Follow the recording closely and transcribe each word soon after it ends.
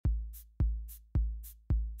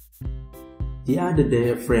The other day,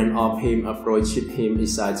 a friend of him approached him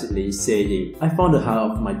excitedly, saying, "I found the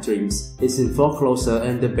house of my dreams. It's in foreclosure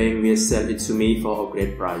and the bank will sell it to me for a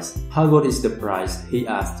great price." "How good is the price?" he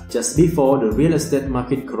asked. Just before the real estate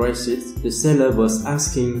market crashes, the seller was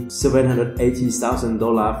asking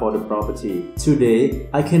 $780,000 for the property. "Today,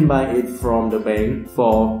 I can buy it from the bank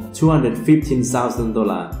for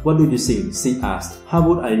 $215,000. What do you think?" she asked. "How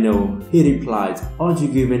would I know?" he replied. "All you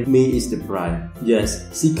given me is the price." "Yes,"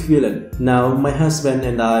 she queried. "Now my husband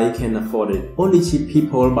and I can afford it. Only cheap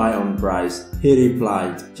people buy on price," he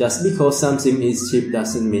replied. "Just because something is cheap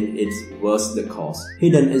doesn't mean it's worth the cost." He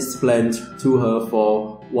then explained to her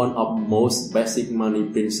for one of most basic money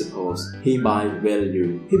principles. He buy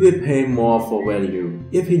value. He will pay more for value.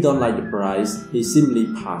 If he don't like the price, he simply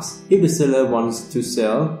pass. If the seller wants to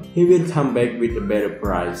sell, he will come back with a better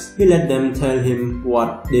price. He let them tell him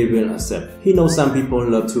what they will accept. He knows some people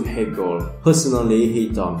love to haggle. Personally, he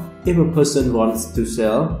don't. If a person wants to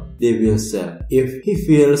sell, they will sell. If he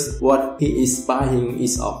feels what he is buying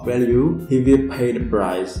is of value, he will pay the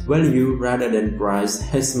price. Value rather than price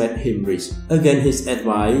has made him rich. Again, his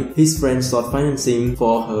advice, his friend sought financing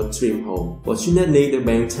for her dream home. Fortunately, the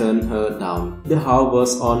bank turned her down. The house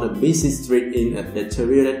was on a busy street in a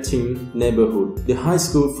deteriorating neighborhood. The high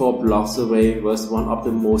school 4 blocks away was one of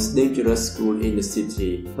the most dangerous schools in the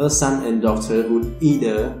city. Her son and daughter would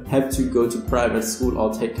either have to go to private school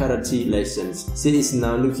or take karate lessons. She is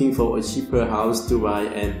now looking for a cheaper house to buy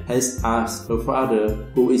and has asked her father,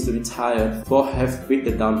 who is retired, for help with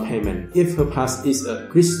the down payment. If her past is a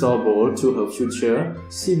crystal ball to her future,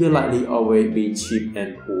 she will likely always be cheap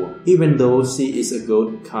and poor, even though she is a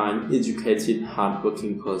good, kind, educated,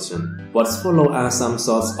 hard-working person. What's follow are some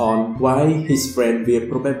thoughts on why his friend will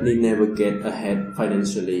probably never get ahead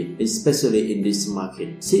financially, especially in this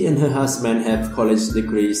market. She and her husband have college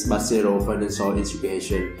degrees but zero financial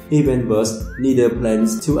education. Even worse, neither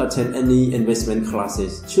plans to attend any investment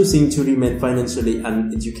classes. Choosing to remain financially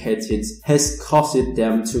uneducated has caused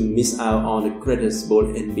them to miss out on the greatest bull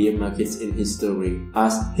and bear markets in history.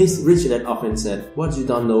 As his rich dad often said, "What you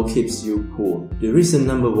don't know keeps you poor." The reason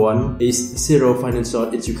number 1 is zero financial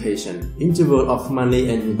education. In the world of money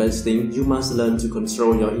and investing, you must learn to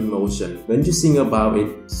control your emotion. When you think about it,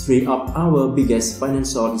 3 of our biggest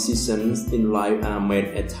financial decisions in life are made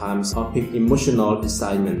at times of peak emotional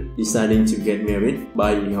excitement. Deciding to get married,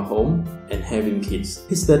 buying a home, and having kids.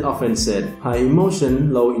 His dad often said, "High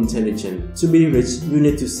emotion, low intelligence. To be rich, you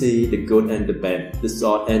need to see the good and the bad, the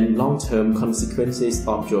short and long-term consequences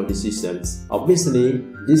of your decisions." Obviously,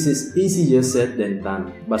 this is easier said than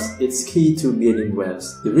done, but it's key to building wealth.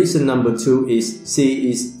 The reason number 2 is she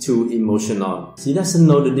is too emotional. She doesn't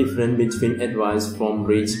know the difference between advice from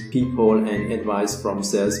rich people and advice from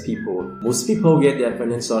salespeople. Most people get their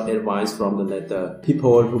financial advice from the latter,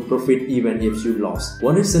 people who profit even if you lost.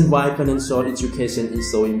 One reason why financial education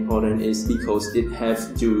is so important is because it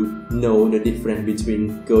helps you know the difference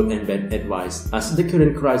between good and bad advice. As the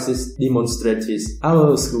current crisis demonstrates,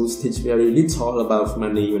 our schools teach very little about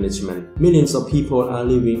money management. Millions of people are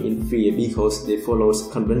living in fear because they follow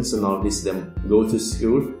conventional wisdom. Go to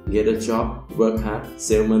school, get a job, work hard,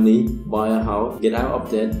 save money, buy a house, get out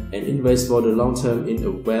of debt, and invest for the long term in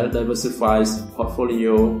a well-diversified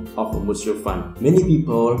portfolio of a mutual fund. Many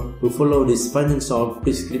people who follow this financial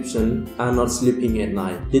prescription are not sleeping at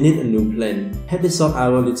night. They need a new plan. Had they sought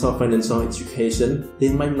our little financial education, they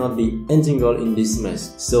might not be entangled in this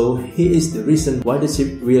mess. So here is the reason why the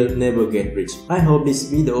ship will never get rich. I hope this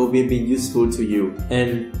video will be useful to you.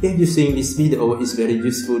 And if you think this video is very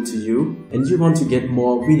useful to you and you want to get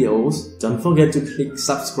more videos, don't forget to click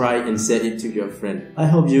subscribe and share it to your friend. I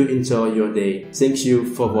hope you enjoy your day. Thank you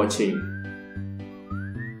for watching.